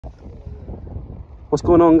What's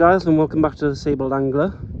going on, guys, and welcome back to the Disabled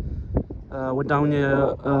Angler. We're down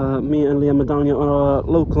here, me and Liam are down here on a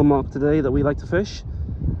local mark today that we like to fish,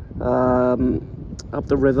 up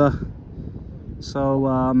the river.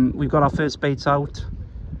 So we've got our first baits out.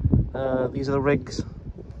 These are the rigs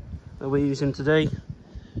that we're using today.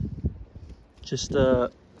 Just as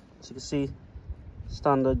you can see,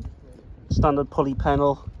 standard pulley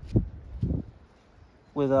pennel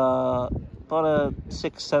with about a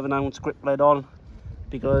 6-7 ounce grip lead on,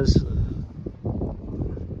 because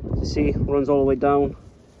you see runs all the way down,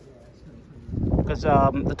 because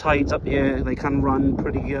the tides up here, they can run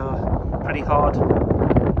pretty hard.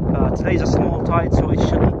 Today's a small tide, so it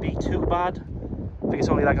shouldn't be too bad. I think it's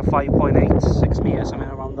only like a 5.86 meters, something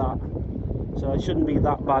around that, so it shouldn't be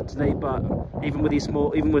that bad today. But even with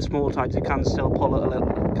small tides, it can still pull it a little.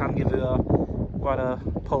 It can give you quite a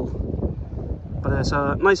pull. But it's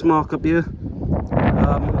a nice mark up here.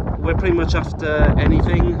 We're pretty much after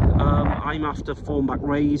anything. I'm after form back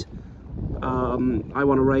rays. I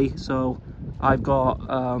want a ray, so I've got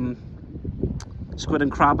squid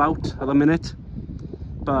and crab out at the minute.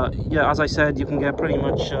 But yeah, as I said, you can get pretty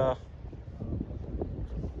much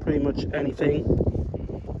anything.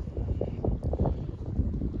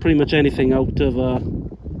 Pretty much anything out of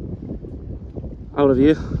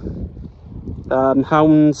here.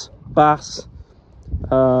 Hounds, bass,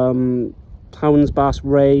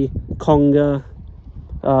 ray, conger,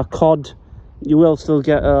 cod. You will still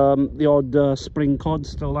get the odd spring cod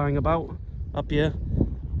still lying about up here.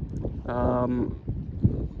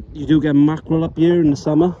 You do get mackerel up here in the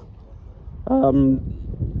summer.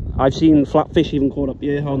 I've seen flatfish even caught up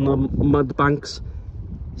here on the mud banks.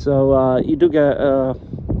 So you do get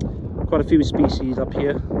quite a few species up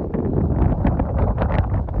here.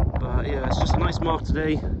 But yeah, it's just a nice mark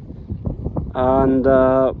today. And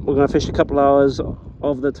we're going to fish a couple hours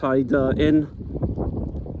of the tide in,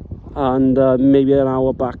 and maybe an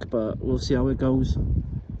hour back, but we'll see how it goes.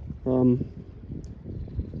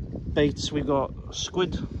 Baits, we've got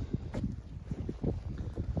squid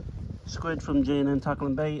from Jane and Tackle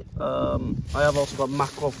and Bait. I have also got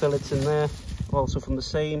mackerel fillets in there, also from the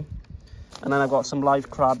same, and then I've got some live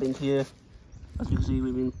crab in here. As you can see,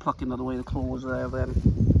 we've been plucking out the way the claws there then.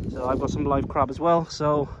 So I've got some live crab as well,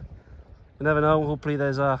 so you never know, hopefully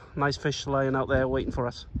there's a nice fish lying out there waiting for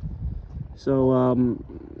us. So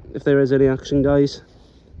if there is any action, guys,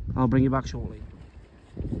 I'll bring you back shortly.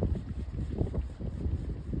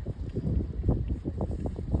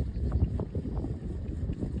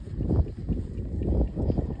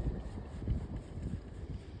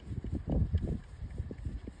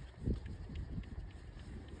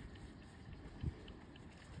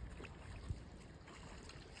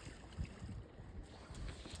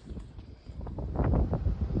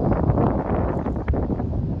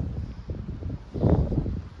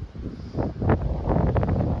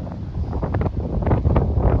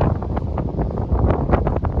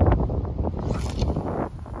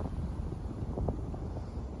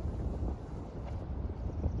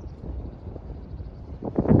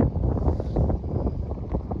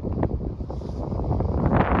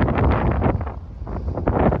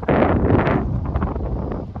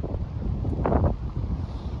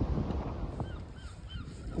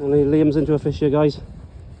 Liam's into a fish here, guys.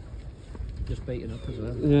 Just baiting up as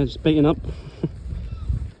well. Yeah, just baiting up.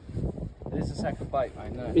 It is the second bite, I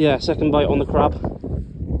know. Yeah, second bite on the crab.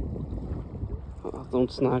 Oh, don't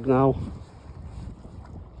snag now.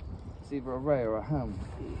 It's either a ray or a ham.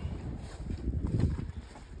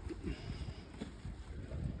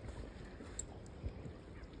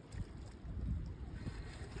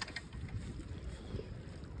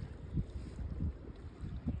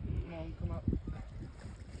 Come on, come up.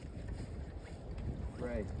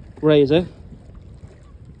 Ray. Ray, is it?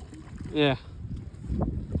 Yeah.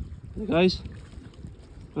 Hey guys,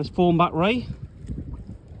 nice form back ray.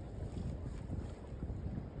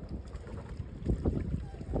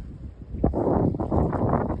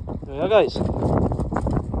 There you go, guys.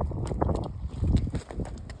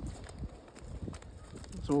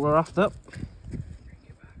 That's what we're after.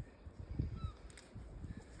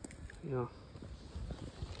 Yeah.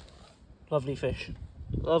 Lovely fish.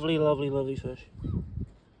 Lovely, lovely, lovely fish.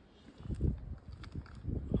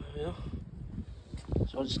 Yeah.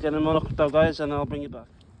 So I'll just get him on now, guys, and I'll bring you back.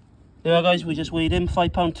 There you go, guys, we just weighed him,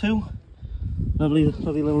 £5.2. Lovely,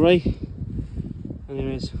 lovely little ray. And there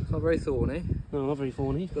he is. It's not very thorny. No, not very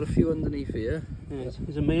thorny. Got a few underneath here. Yeah,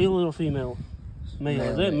 is it male or female? Male,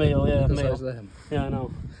 is it? Male, Yeah, the male. size of them. Yeah, I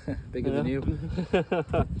know. Bigger than you.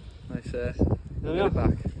 Nice. There we Get are. it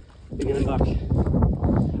back. We're getting back.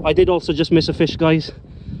 I did also just miss a fish, guys,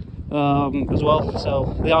 as well,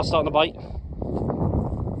 so they are starting to bite.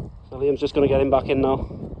 Liam's just going to get him back in now.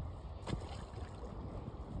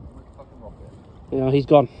 Yeah, he's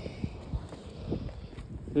gone.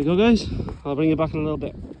 There you go, guys. I'll bring you back in a little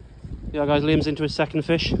bit. Yeah, guys, Liam's into his second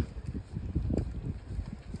fish.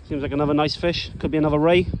 Seems like another nice fish. Could be another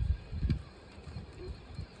ray.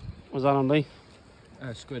 Was that on, Lee?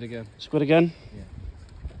 Squid again. Squid again? Yeah.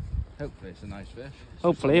 Hopefully it's a nice fish.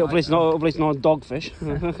 Hopefully it's not a dogfish.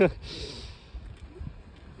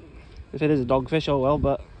 If it is a dogfish, oh well,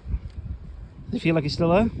 but does he feel like he's still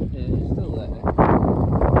there? Yeah, he's still there.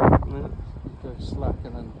 Yeah. Go slack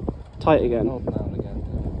and then tight again. Odd now and again.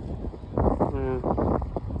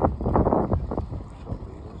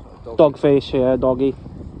 Yeah. Dogfish, yeah, doggy.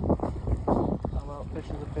 Fish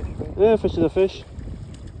is a fish, right? Yeah, fish is a fish.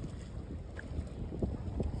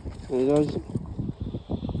 There he goes.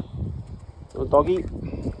 A doggy.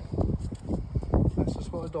 That's a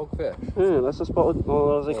spotted dogfish. Yeah, that's a spotted,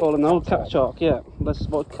 or as they call them now, cat shark. Yeah, that's a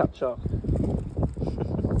spotted cat shark.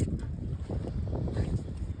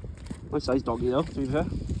 Nice size doggy though, to be fair.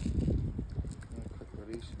 Quick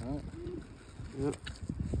release, right? Yeah.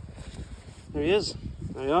 There he is.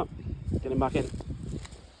 There you are. Get him back in.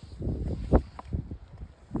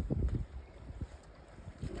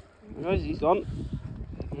 Guys, he's gone.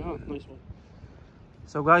 Yeah, nice one.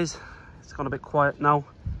 So guys, it's gone a bit quiet now.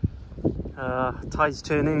 Tide's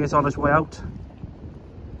turning, it's on its way out.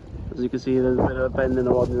 As you can see, there's a bit of a bend in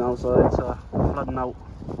the rod now, so it's flooding out.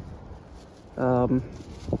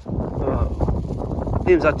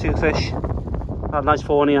 Liam's had 2 fish. Had a nice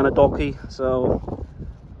fawny and a doggy, so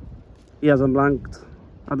he hasn't blanked.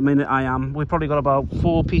 At the minute I am. We've probably got about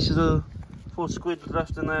 4 squid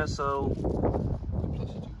left in there, so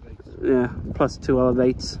yeah, plus 2 other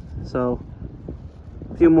baits. So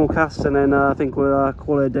a few more casts and then I think we'll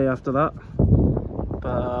call it a day after that.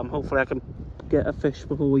 But hopefully I can get a fish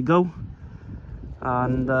before we go.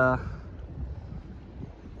 And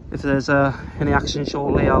if there's any action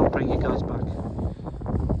shortly, I'll bring you guys back.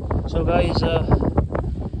 So guys,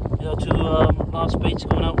 you know, 2 last baits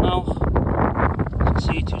going out now. As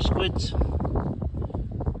you can see, 2 squids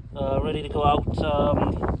ready to go out.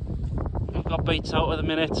 We've got baits out at the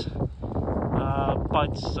minute.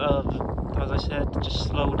 Bites, as I said, just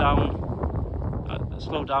slow down. It's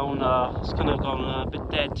kind of gone a bit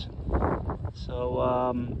dead.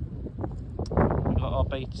 So we've got our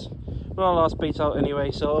baits. We're our last baits out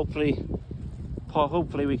anyway. So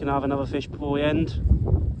hopefully we can have another fish before we end.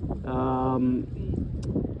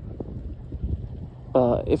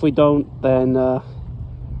 If we don't, then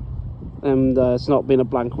it's not been a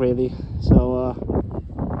blank really. So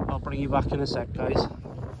I'll bring you back in a sec, guys.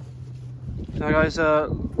 Now guys,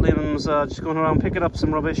 Liam's just going around picking up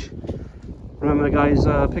some rubbish. Remember guys,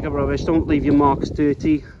 pick up rubbish, don't leave your marks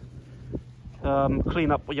dirty.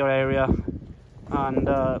 Clean up your area and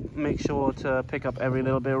make sure to pick up every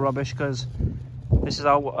little bit of rubbish, because this is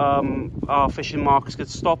how our fishing marks get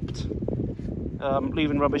stopped.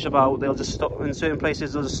 Leaving rubbish about, they'll just stop in certain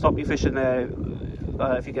places. They'll just stop you fishing there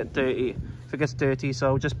if it gets dirty.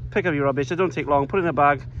 So just pick up your rubbish. It don't take long. Put it in a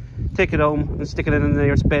bag, take it home, and stick it in the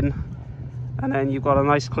nearest bin. And then you've got a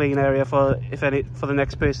nice clean area for the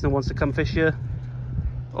next person who wants to come fish here,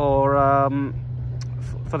 or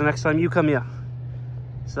for the next time you come here.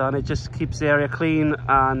 So, and it just keeps the area clean,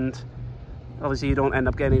 and obviously you don't end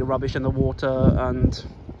up getting any rubbish in the water and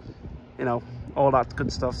you know, all that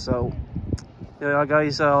good stuff. So yeah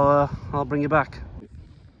guys, I'll bring you back.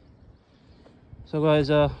 So guys,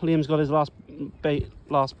 Liam's got his last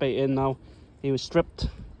bait in now. He was stripped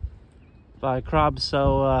by crabs,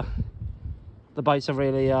 so the bites are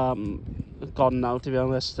really gone now, to be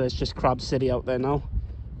honest. There's just crab city out there now.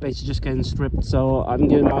 Baits are just getting stripped, so I'm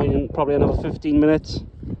giving mine in probably another 15 minutes,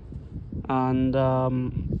 and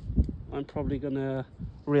I'm probably gonna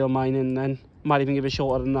reel mine in then. Might even give it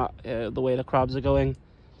shorter than that, the way the crabs are going.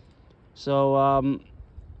 So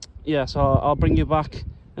yeah, so I'll bring you back in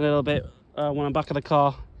a little bit when I'm back at the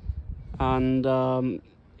car, and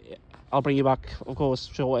I'll bring you back, of course,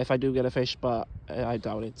 sure, if I do get a fish, but I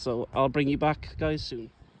doubt it. So I'll bring you back, guys, soon.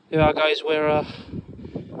 Yeah, guys, we're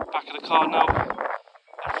back at the car now.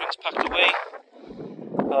 Everything's packed away.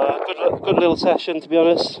 Good little session, to be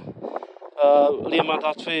honest. Liam had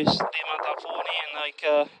that fawny in like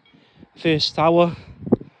first hour,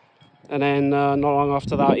 and then not long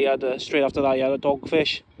after that, straight after that, he had a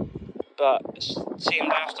dogfish. But it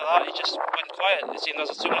seemed after that, it just went quiet. It seemed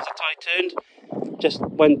as soon as the tide turned, just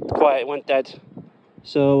went quiet, went dead.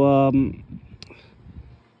 So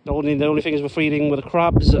the only things we're feeding were the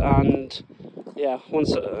crabs, and yeah,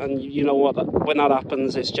 you know what, when that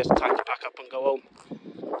happens, it's just time to pack up and go home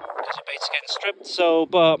because your bait's getting stripped. So,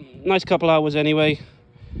 but nice couple hours anyway.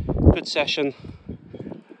 good session,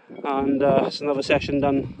 and it's another session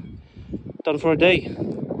done for a day.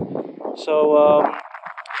 So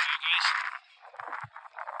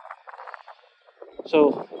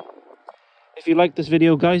so if you like this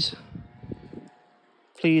video, guys,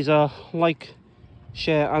 please like,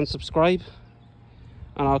 share and subscribe,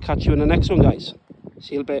 and I'll catch you in the next one, guys.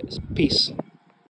 See you in a bit. Peace.